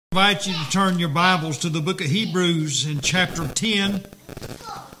I invite you to turn your Bibles to the book of Hebrews in chapter 10.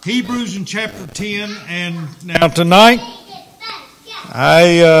 Hebrews in chapter 10. And now tonight,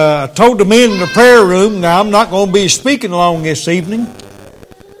 I told the men in the prayer room, now I'm not going to be speaking long this evening.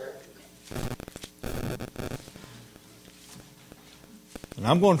 And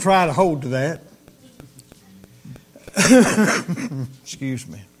I'm going to try to hold to that. Excuse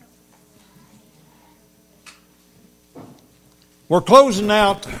me. We're closing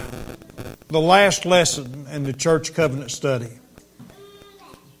out the last lesson in the church covenant study.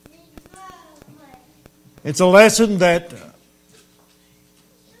 It's a lesson that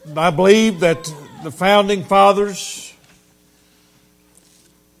I believe that the founding fathers,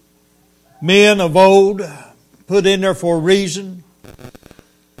 men of old, put in there for a reason.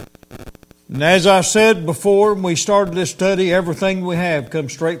 And as I said before when we started this study, everything we have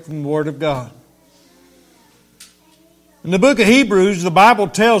comes straight from the Word of God. In the book of Hebrews, the Bible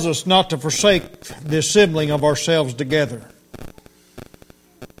tells us not to forsake the assembling of ourselves together.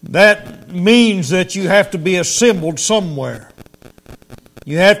 That means that you have to be assembled somewhere.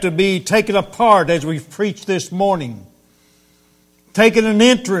 You have to be taken apart, as we've preached this morning. Taking an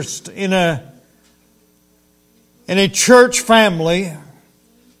interest in a church family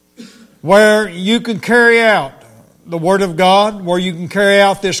where you can carry out the Word of God, where you can carry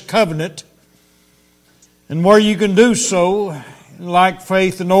out this covenant, and where you can do so in like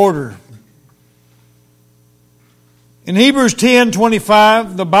faith and order. In Hebrews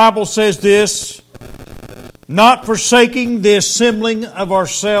 10:25, the Bible says this, not forsaking the assembling of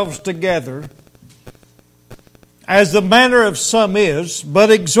ourselves together, as the manner of some is,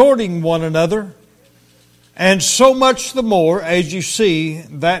 but exhorting one another, and so much the more as you see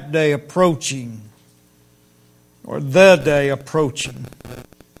that day approaching, or the day approaching.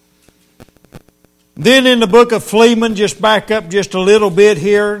 Then in the book of Philemon, just back up just a little bit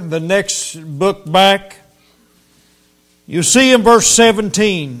here, the next book back, you see in verse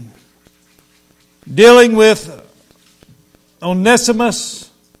 17, dealing with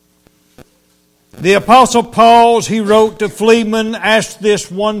Onesimus, the Apostle Paul, as he wrote to Philemon, asked this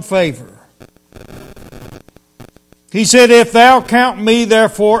one favor. He said, if thou count me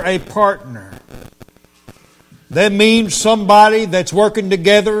therefore a partner, that means somebody that's working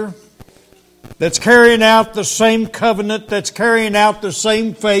together, that's carrying out the same covenant, that's carrying out the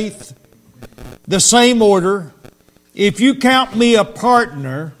same faith, the same order. If you count me a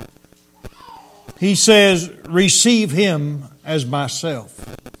partner, he says, receive him as myself.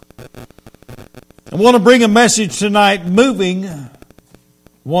 I want to bring a message tonight, moving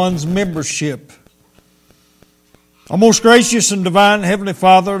one's membership. Our most gracious and divine Heavenly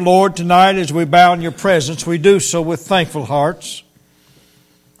Father, Lord, tonight as we bow in your presence, we do so with thankful hearts.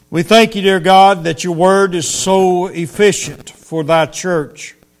 We thank you, dear God, that your word is so efficient for thy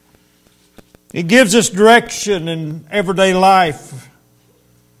church. It gives us direction in everyday life.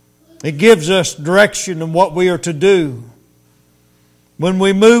 It gives us direction in what we are to do when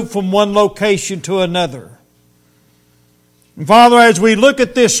we move from one location to another. And Father, as we look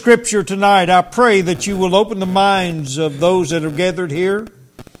at this scripture tonight, I pray that you will open the minds of those that are gathered here.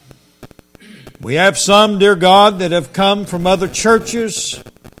 We have some, dear God, that have come from other churches.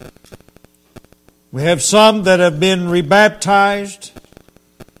 We have some that have been rebaptized.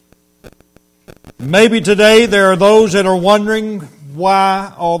 Maybe today there are those that are wondering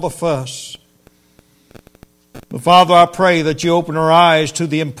why all the fuss. But Father, I pray that you open our eyes to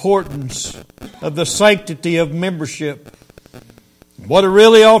the importance of the sanctity of membership, what it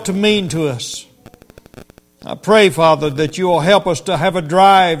really ought to mean to us. I pray, Father, that you will help us to have a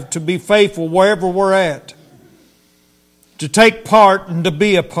drive to be faithful wherever we're at, to take part and to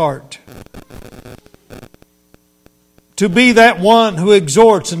be a part. To be that one who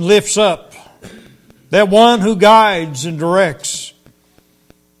exhorts and lifts up. That one who guides and directs.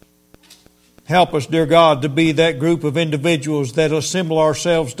 Help us, dear God, to be that group of individuals that assemble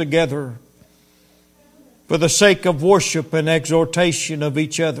ourselves together for the sake of worship and exhortation of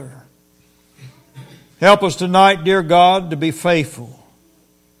each other. Help us tonight, dear God, to be faithful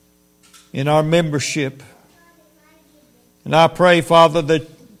in our membership. And I pray, Father, that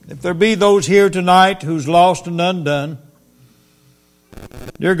if there be those here tonight who's lost and undone,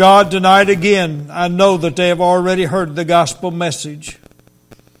 dear God, tonight again, I know that they have already heard the gospel message.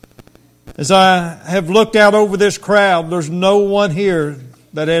 As I have looked out over this crowd, there's no one here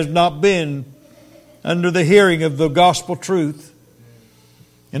that has not been under the hearing of the gospel truth.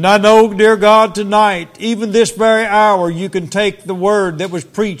 And I know, dear God, tonight, even this very hour, you can take the word that was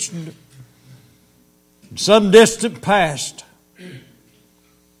preached in some distant past.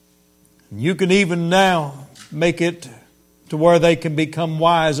 You can even now make it to where they can become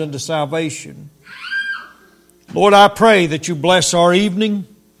wise unto salvation. Lord, I pray that you bless our evening,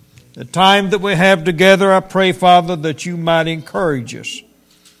 the time that we have together. I pray, Father, that you might encourage us.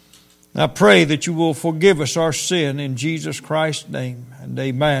 I pray that you will forgive us our sin in Jesus Christ's name, and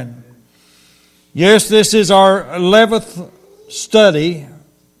amen. Yes, this is our 11th study,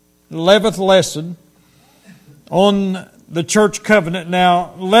 11th lesson on the church covenant.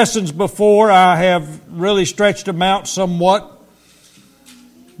 Now, lessons before, I have really stretched them out somewhat,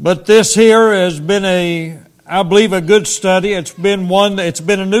 but this here has been I believe, a good study. It's been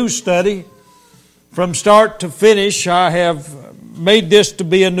a new study. From start to finish, I have made this to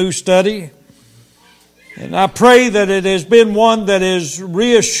be a new study. And I pray that it has been one that has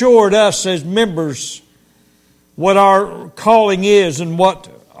reassured us as members what our calling is and what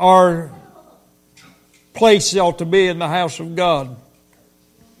our place ought to be in the house of God.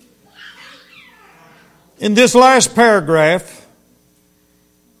 In this last paragraph,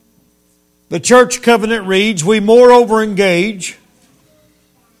 the church covenant reads, "We moreover engage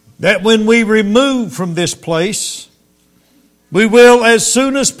that when we remove from this place, we will as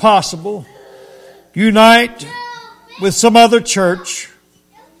soon as possible unite with some other church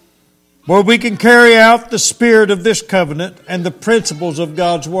where we can carry out the spirit of this covenant and the principles of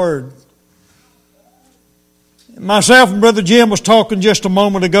God's Word." Myself and Brother Jim was talking just a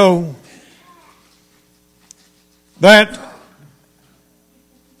moment ago that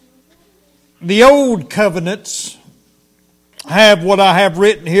the old covenants have what I have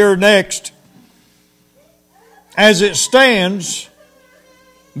written here next. As it stands,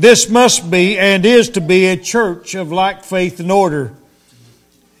 this must be and is to be a church of like faith and order.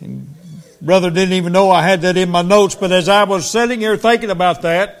 And Brother didn't even know I had that in my notes, but as I was sitting here thinking about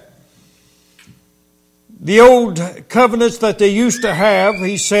that, the old covenants that they used to have,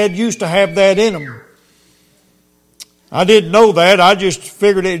 he said, used to have that in them. I didn't know that. I just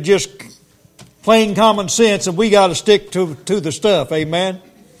figured it just plain common sense, and we got to stick to the stuff. Amen.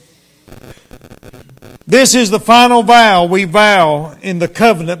 This is the final vow we vow in the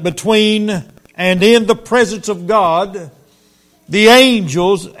covenant between and in the presence of God, the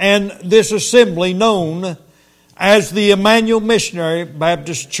angels, and this assembly known as the Emmanuel Missionary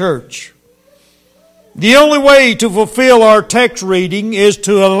Baptist Church. The only way to fulfill our text reading is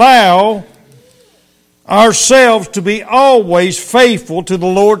to allow ourselves to be always faithful to the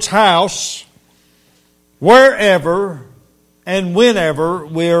Lord's house, wherever and whenever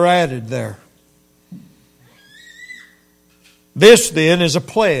we are added there. This then is a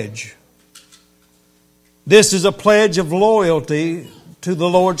pledge. This is a pledge of loyalty to the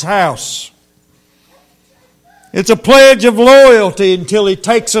Lord's house. It's a pledge of loyalty until He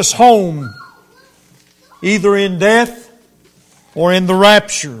takes us home, either in death or in the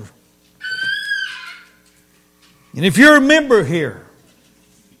rapture. And if you're a member here,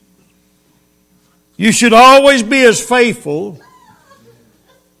 you should always be as faithful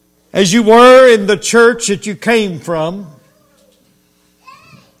as you were in the church that you came from,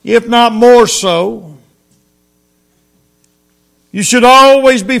 if not more so. You should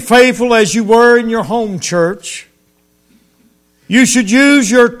always be faithful as you were in your home church. You should use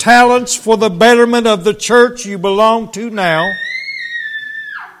your talents for the betterment of the church you belong to now.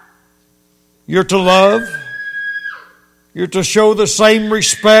 You're to love. You're to show the same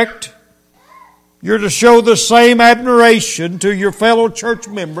respect. You're to show the same admiration to your fellow church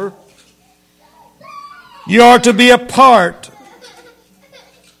member. You are to be a part.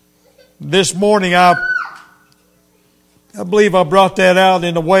 This morning I believe I brought that out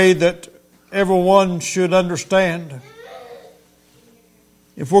in a way that everyone should understand.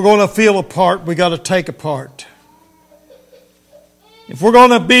 If we're going to feel a part, we got to take a part. If we're going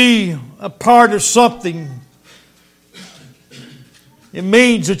to be a part of something, it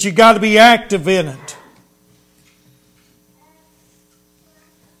means that you got to be active in it.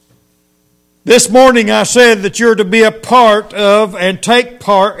 This morning I said that you're to be a part of and take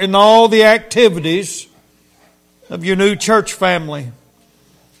part in all the activities of your new church family.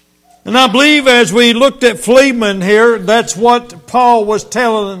 And I believe as we looked at Philemon here, that's what Paul was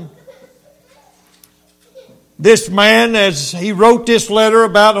telling this man as he wrote this letter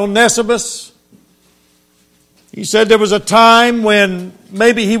about Onesimus. He said there was a time when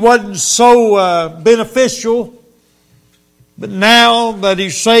maybe he wasn't so beneficial, but now that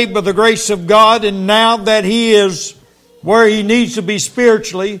he's saved by the grace of God and now that he is where he needs to be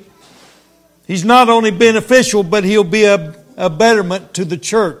spiritually, he's not only beneficial, but he'll be a betterment to the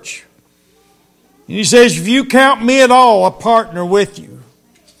church. And he says, if you count me at all a partner with you,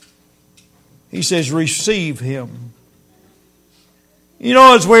 he says, receive him. You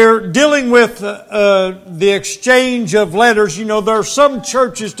know, as we're dealing with the exchange of letters, you know, there are some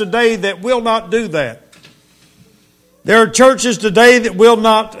churches today that will not do that. There are churches today that will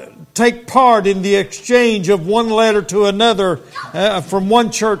not take part in the exchange of one letter to another, from one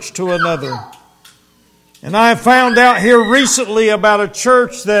church to another. And I found out here recently about a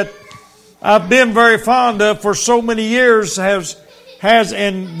church that I've been very fond of for so many years, has,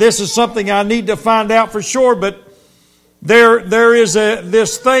 and this is something I need to find out for sure, but there is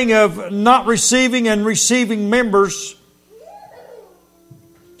this thing of not receiving and receiving members,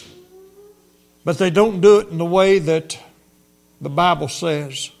 but they don't do it in the way that the Bible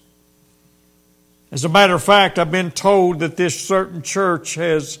says. As a matter of fact, I've been told that this certain church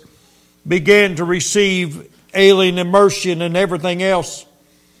has began to receive alien immersion and everything else.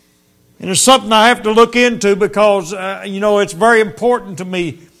 And it's something I have to look into because, you know, it's very important to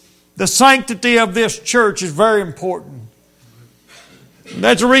me. The sanctity of this church is very important. And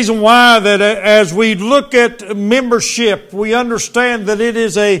that's the reason why that as we look at membership, we understand that it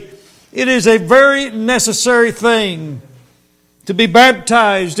is a very necessary thing to be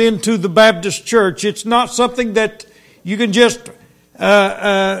baptized into the Baptist church. It's not something that you can just throw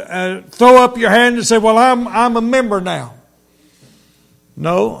up your hand and say, well, I'm a member now.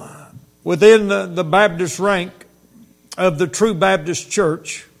 No, within the Baptist rank of the true Baptist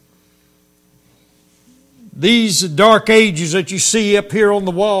church, these dark ages that you see up here on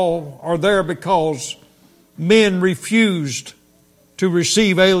the wall are there because men refused to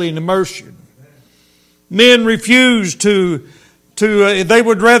receive alien immersion. Men refused to they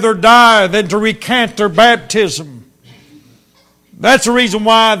would rather die than to recant their baptism. That's the reason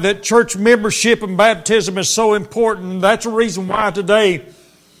why that church membership and baptism is so important. That's the reason why today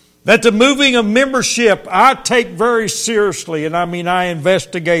that the moving of membership I take very seriously, and I mean I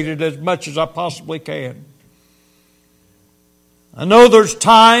investigate it as much as I possibly can. I know there's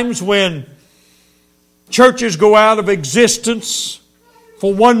times when churches go out of existence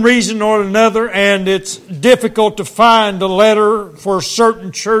for one reason or another, and it's difficult to find a letter for a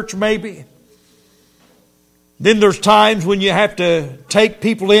certain church maybe. Then there's times when you have to take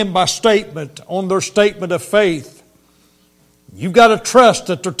people in by statement, on their statement of faith. You've got to trust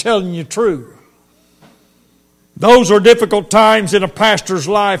that they're telling you true. Those are difficult times in a pastor's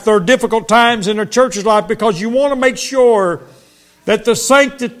life. There are difficult times in a church's life because you want to make sure that the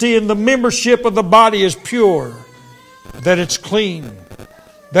sanctity and the membership of the body is pure, that it's clean,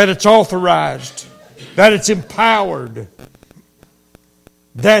 that it's authorized, that it's empowered.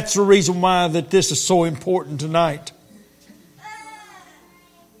 That's the reason why that this is so important tonight.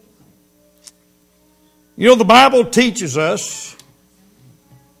 You know, the Bible teaches us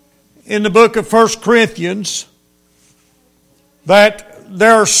in the book of 1 Corinthians that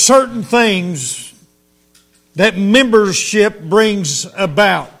there are certain things that membership brings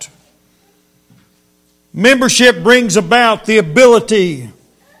about. Membership brings about the ability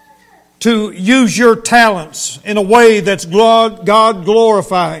to use your talents in a way that's God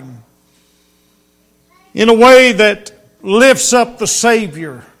glorifying, in a way that lifts up the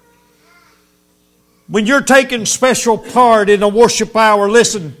Savior. When you're taking special part in a worship hour,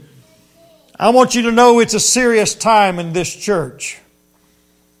 listen, I want you to know it's a serious time in this church.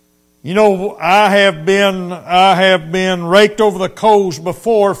 You know, I have been raked over the coals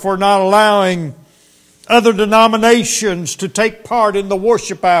before for not allowing other denominations to take part in the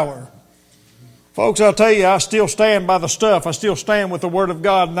worship hour. Folks, I'll tell you, I still stand by the stuff. I still stand with the Word of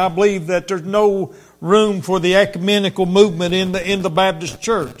God, and I believe that there's no room for the ecumenical movement in the Baptist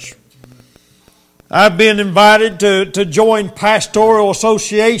church. I've been invited to join pastoral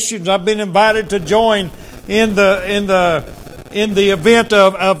associations. I've been invited to join in the event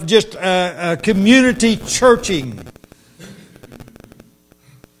of just community churching.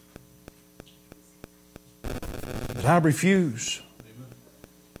 But I refuse.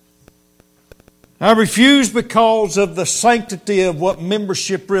 I refuse because of the sanctity of what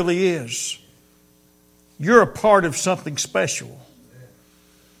membership really is. You're a part of something special.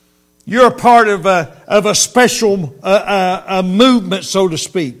 You're a part of a special a movement, so to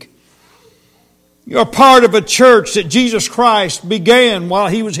speak. You're a part of a church that Jesus Christ began while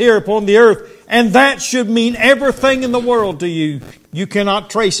He was here upon the earth. And that should mean everything in the world to you. You cannot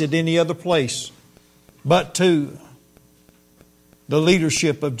trace it any other place but to the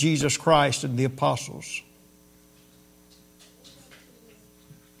leadership of Jesus Christ and the apostles.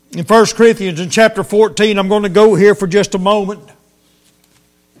 In 1 Corinthians in chapter 14, I'm going to go here for just a moment.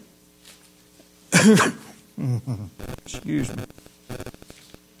 Excuse me.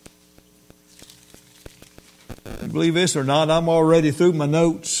 You believe this or not, I'm already through my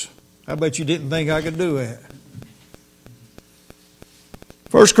notes. I bet you didn't think I could do that.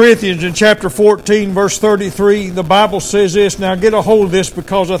 1 Corinthians in chapter 14, verse 33, the Bible says this. Now get a hold of this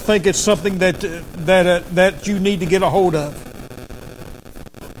because I think it's something that you need to get a hold of.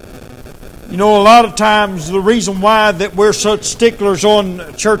 You know, a lot of times the reason why that we're such sticklers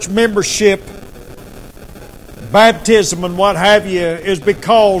on church membership, baptism and what have you is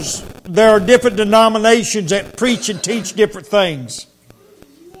because there are different denominations that preach and teach different things.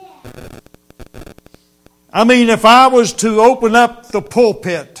 I mean, if I was to open up the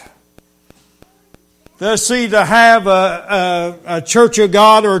pulpit, let's see, to have a Church of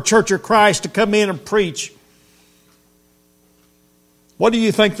God or a Church of Christ to come in and preach, what do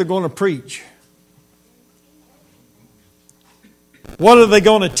you think they're going to preach? What are they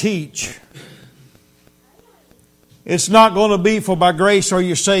going to teach? It's not going to be for by grace are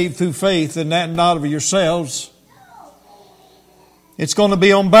you saved through faith and that not of yourselves. It's going to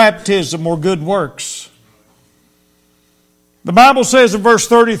be on baptism or good works. The Bible says in verse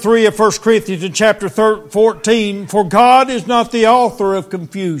 33 of 1 Corinthians in chapter 14, for God is not the author of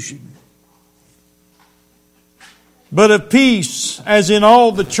confusion, but of peace, as in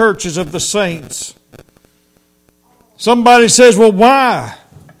all the churches of the saints. Somebody says, well, why?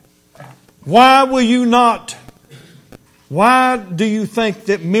 Why will you not? Why do you think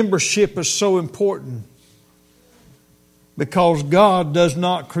that membership is so important? Because God does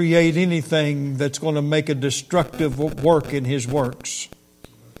not create anything that's going to make a destructive work in His works.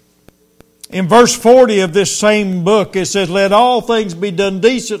 In verse 40 of this same book, it says, let all things be done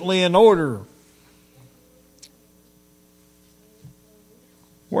decently in order.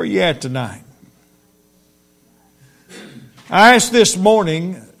 Where are you at tonight? I asked this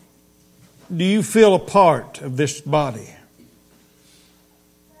morning, do you feel a part of this body?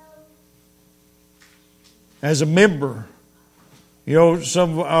 As a member, you know,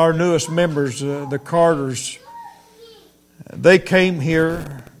 some of our newest members, the Carters, they came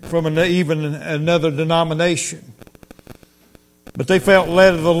here from even another denomination. But they felt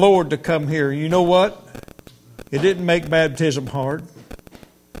led of the Lord to come here. You know what? It didn't make baptism hard.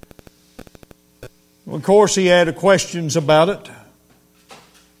 Of course, he had questions about it.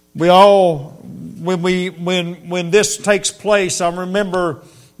 We all, when this takes place, I remember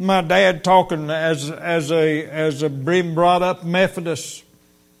my dad talking as being brought up Methodist.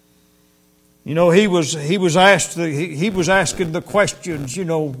 You know, he was asking the questions. You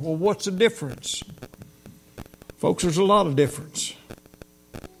know, well, what's the difference, folks? There's a lot of difference.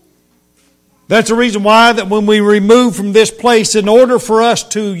 That's the reason why that when we remove from this place, in order for us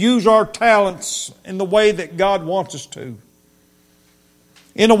to use our talents in the way that God wants us to,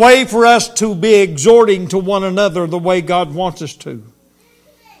 in a way for us to be exhorting to one another the way God wants us to,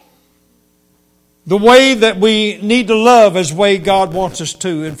 the way that we need to love as the way God wants us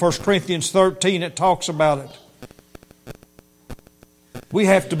to. In 1 Corinthians 13 it talks about it. We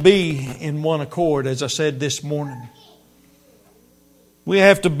have to be in one accord, as I said this morning. We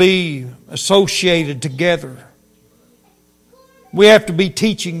have to be associated together. We have to be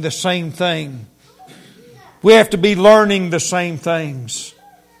teaching the same thing. We have to be learning the same things.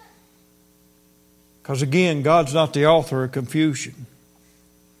 Because again, God's not the author of confusion.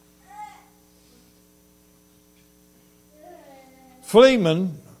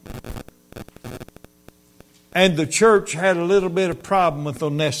 Philemon and the church had a little bit of problem with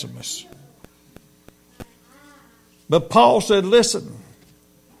Onesimus. But Paul said, listen,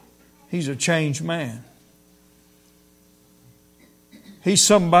 he's a changed man. He's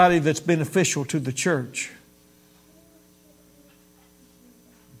somebody that's beneficial to the church.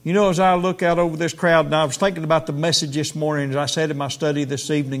 You know, as I look out over this crowd, and I was thinking about the message this morning, as I said in my study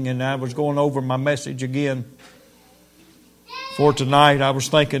this evening, and I was going over my message again for tonight, I was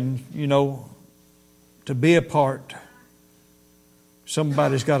thinking, you know, to be a part,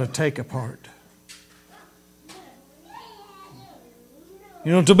 somebody's got to take a part.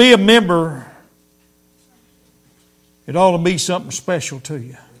 You know, to be a member, it ought to be something special to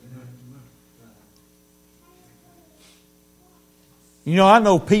you. You know, I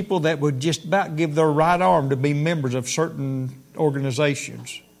know people that would just about give their right arm to be members of certain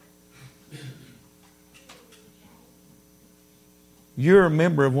organizations. You're a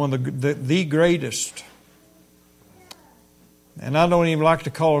member of one of the greatest. And I don't even like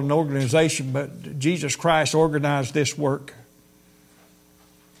to call it an organization, but Jesus Christ organized this work.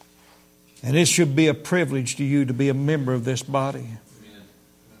 And it should be a privilege to you to be a member of this body.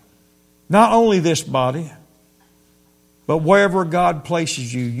 Not only this body, but wherever God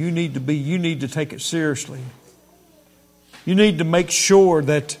places you, you need to take it seriously. You need to make sure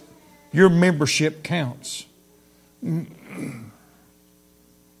that your membership counts.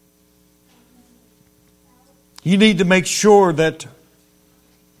 You need to make sure that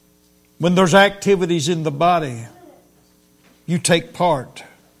When there's activities in the body, you take part.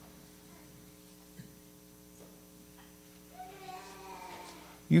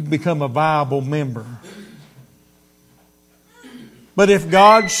 You become a viable member. But if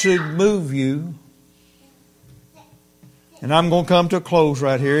God should move you, and I'm going to come to a close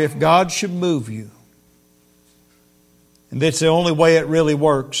right here, if God should move you, and that's the only way it really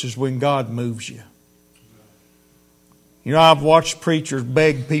works is when God moves you. You know, I've watched preachers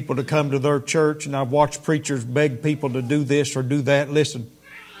beg people to come to their church, and I've watched preachers beg people to do this or do that. Listen,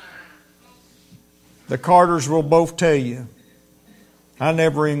 the Carters will both tell you, I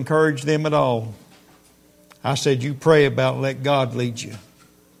never encouraged them at all. I said, you pray about it, let God lead you.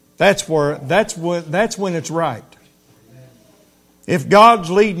 That's when it's right. If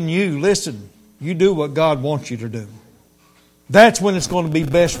God's leading you, listen, you do what God wants you to do. That's when it's going to be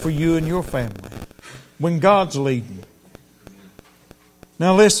best for you and your family. When God's leading.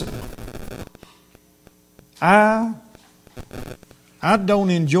 Now listen, I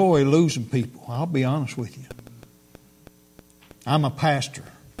don't enjoy losing people. I'll be honest with you. I'm a pastor.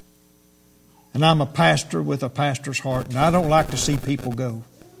 And I'm a pastor with a pastor's heart. And I don't like to see people go.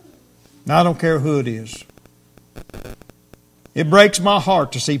 And I don't care who it is. It breaks my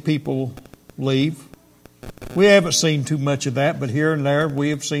heart to see people leave. We haven't seen too much of that, but here and there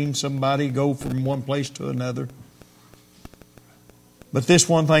we have seen somebody go from one place to another. But this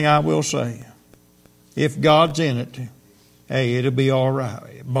one thing I will say. If God's in it, hey, it'll be all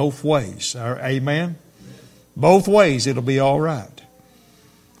right. Both ways. Amen? Both ways it'll be all right.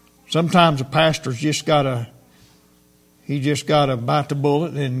 Sometimes a pastor's just got to bite the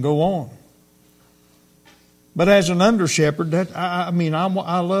bullet and go on. But as an under shepherd, I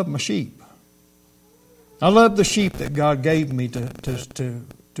love my sheep. I love the sheep that God gave me to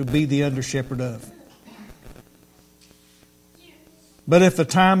be the under shepherd of. But if the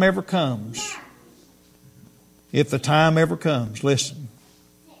time ever comes, listen,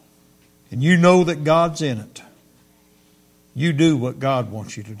 and you know that God's in it, you do what God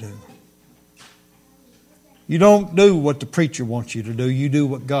wants you to do. You don't do what the preacher wants you to do. You do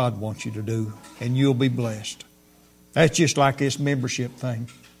what God wants you to do, and you'll be blessed. That's just like this membership thing.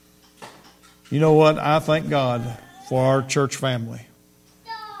 You know what? I thank God for our church family.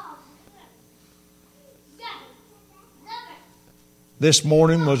 This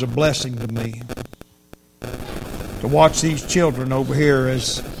morning was a blessing to me to watch these children over here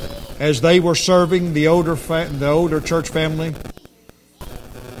as they were serving the older church family.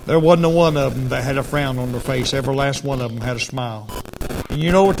 There wasn't a one of them that had a frown on their face. Every last one of them had a smile. And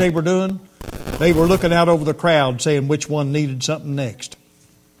you know what they were doing? They were looking out over the crowd saying which one needed something next.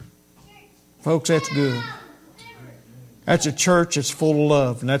 Folks, that's good. That's a church that's full of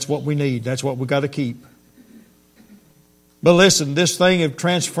love, and that's what we need. That's what we got to keep. But listen, this thing of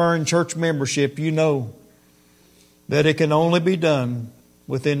transferring church membership, you know that it can only be done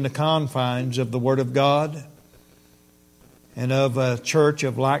within the confines of the Word of God and of a church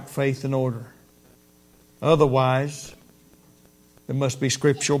of like faith and order. Otherwise, there must be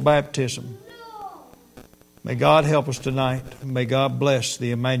scriptural baptism. May God help us tonight. May God bless the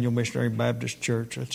Emmanuel Missionary Baptist Church.